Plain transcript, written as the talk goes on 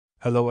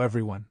Hello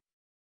everyone.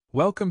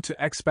 Welcome to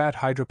Expat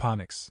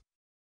Hydroponics.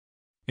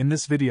 In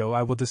this video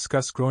I will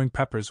discuss growing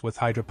peppers with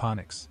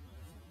hydroponics.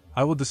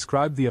 I will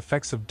describe the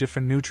effects of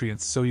different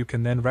nutrients so you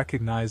can then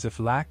recognize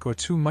if lack or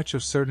too much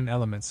of certain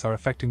elements are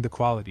affecting the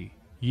quality,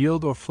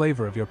 yield or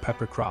flavor of your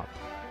pepper crop.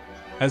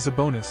 As a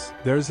bonus,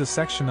 there is a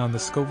section on the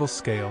Scoville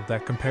scale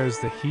that compares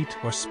the heat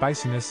or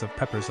spiciness of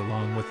peppers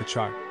along with a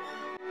chart.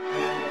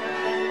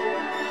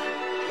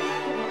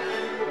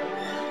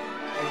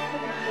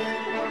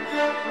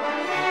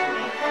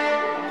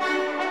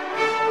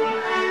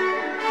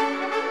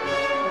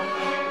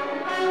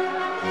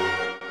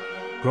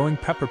 Growing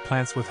pepper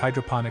plants with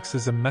hydroponics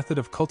is a method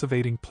of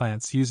cultivating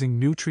plants using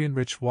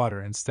nutrient-rich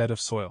water instead of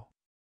soil.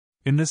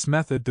 In this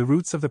method, the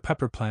roots of the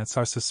pepper plants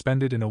are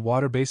suspended in a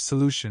water-based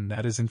solution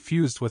that is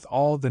infused with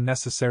all the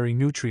necessary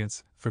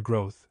nutrients for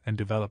growth and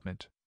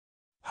development.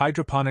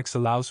 Hydroponics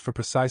allows for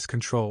precise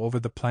control over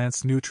the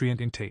plant's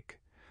nutrient intake,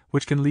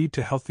 which can lead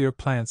to healthier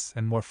plants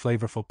and more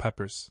flavorful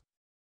peppers.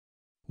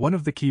 One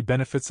of the key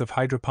benefits of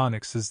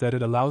hydroponics is that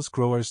it allows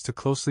growers to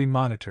closely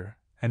monitor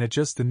and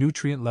adjust the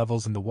nutrient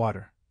levels in the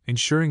water,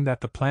 ensuring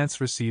that the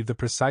plants receive the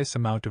precise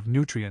amount of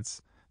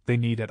nutrients they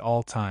need at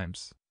all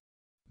times.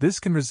 This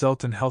can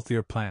result in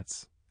healthier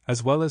plants,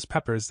 as well as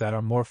peppers that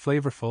are more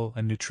flavorful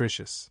and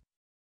nutritious.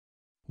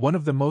 One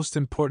of the most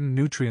important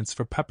nutrients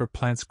for pepper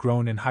plants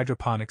grown in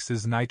hydroponics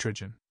is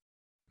nitrogen.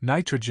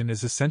 Nitrogen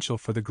is essential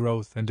for the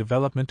growth and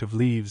development of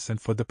leaves and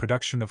for the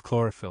production of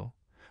chlorophyll,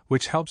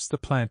 which helps the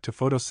plant to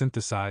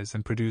photosynthesize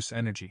and produce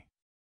energy.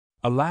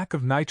 A lack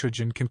of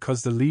nitrogen can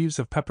cause the leaves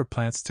of pepper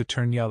plants to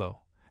turn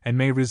yellow, and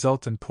may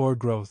result in poor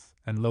growth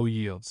and low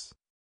yields.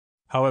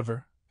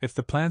 However, if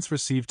the plants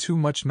receive too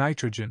much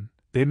nitrogen,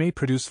 they may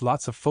produce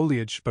lots of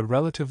foliage but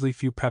relatively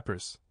few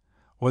peppers,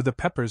 or the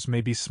peppers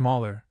may be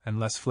smaller and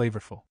less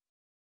flavorful.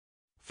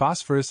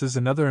 Phosphorus is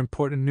another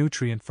important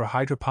nutrient for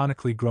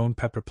hydroponically grown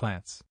pepper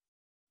plants.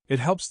 It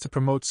helps to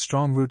promote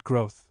strong root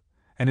growth,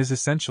 and is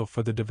essential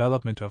for the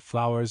development of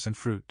flowers and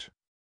fruit.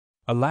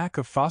 A lack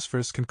of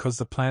phosphorus can cause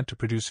the plant to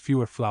produce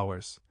fewer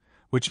flowers,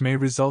 which may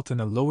result in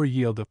a lower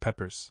yield of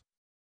peppers.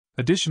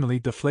 Additionally,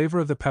 the flavor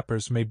of the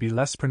peppers may be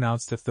less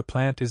pronounced if the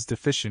plant is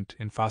deficient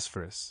in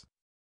phosphorus.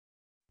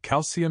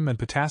 Calcium and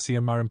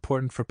potassium are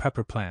important for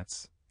pepper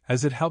plants,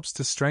 as it helps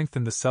to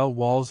strengthen the cell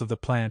walls of the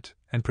plant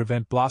and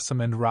prevent blossom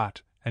end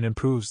rot and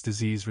improves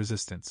disease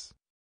resistance.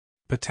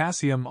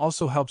 Potassium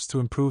also helps to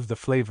improve the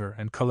flavor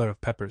and color of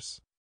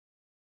peppers.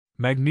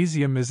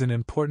 Magnesium is an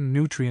important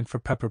nutrient for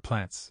pepper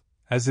plants,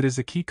 as it is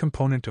a key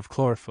component of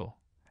chlorophyll,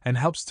 and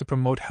helps to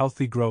promote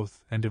healthy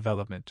growth and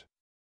development.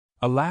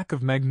 A lack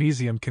of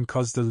magnesium can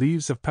cause the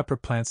leaves of pepper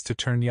plants to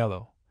turn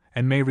yellow,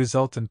 and may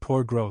result in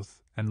poor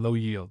growth and low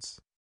yields.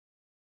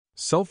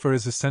 Sulfur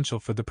is essential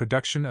for the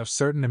production of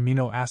certain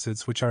amino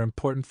acids which are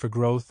important for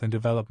growth and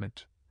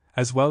development,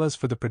 as well as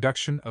for the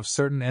production of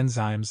certain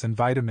enzymes and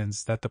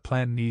vitamins that the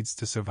plant needs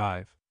to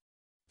survive.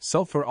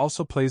 Sulfur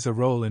also plays a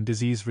role in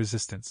disease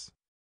resistance.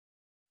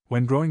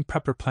 When growing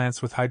pepper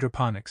plants with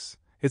hydroponics,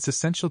 it's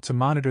essential to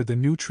monitor the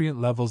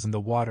nutrient levels in the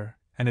water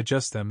and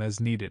adjust them as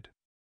needed.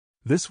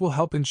 This will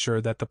help ensure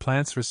that the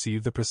plants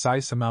receive the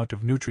precise amount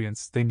of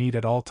nutrients they need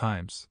at all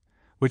times,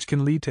 which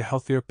can lead to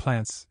healthier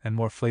plants and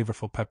more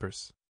flavorful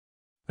peppers.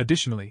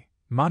 Additionally,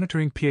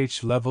 monitoring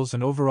pH levels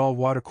and overall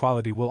water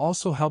quality will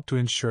also help to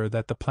ensure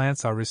that the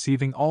plants are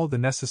receiving all the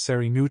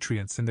necessary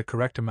nutrients in the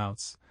correct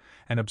amounts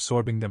and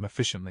absorbing them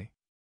efficiently.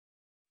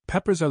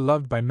 Peppers are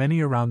loved by many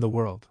around the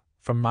world,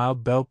 from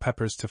mild bell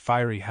peppers to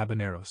fiery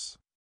habaneros.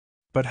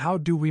 But how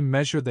do we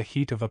measure the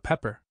heat of a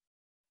pepper?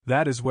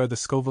 That is where the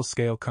Scoville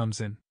scale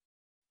comes in.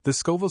 The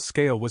Scoville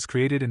scale was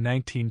created in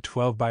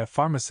 1912 by a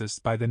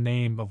pharmacist by the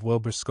name of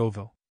Wilbur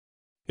Scoville.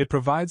 It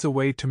provides a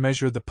way to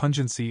measure the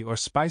pungency or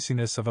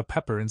spiciness of a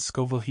pepper in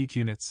Scoville heat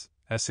units,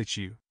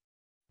 SHU.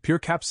 Pure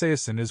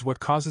capsaicin is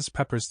what causes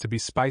peppers to be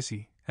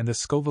spicy, and the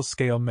Scoville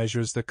scale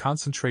measures the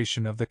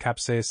concentration of the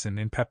capsaicin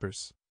in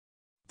peppers.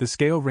 The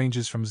scale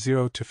ranges from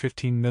 0 to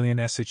 15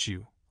 million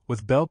SHU,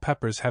 with bell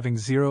peppers having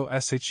 0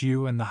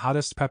 SHU and the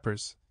hottest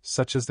peppers,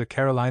 such as the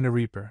Carolina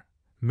Reaper,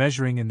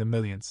 measuring in the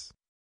millions.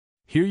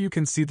 Here you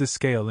can see the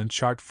scale in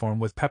chart form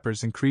with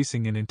peppers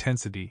increasing in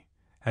intensity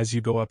as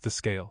you go up the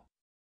scale.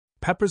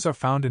 Peppers are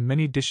found in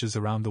many dishes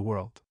around the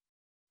world.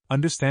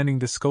 Understanding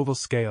the Scoville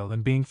scale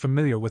and being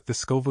familiar with the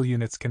Scoville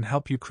units can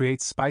help you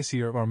create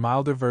spicier or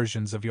milder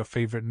versions of your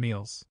favorite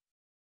meals.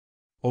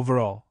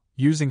 Overall,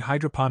 using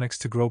hydroponics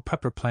to grow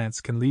pepper plants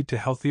can lead to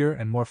healthier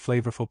and more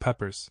flavorful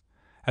peppers,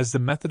 as the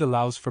method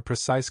allows for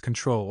precise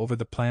control over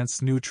the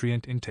plant's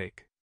nutrient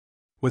intake.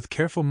 With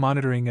careful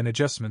monitoring and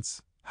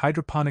adjustments,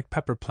 hydroponic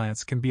pepper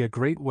plants can be a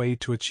great way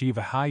to achieve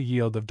a high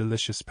yield of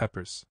delicious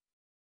peppers.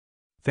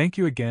 Thank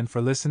you again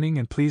for listening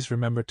and please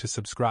remember to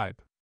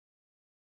subscribe.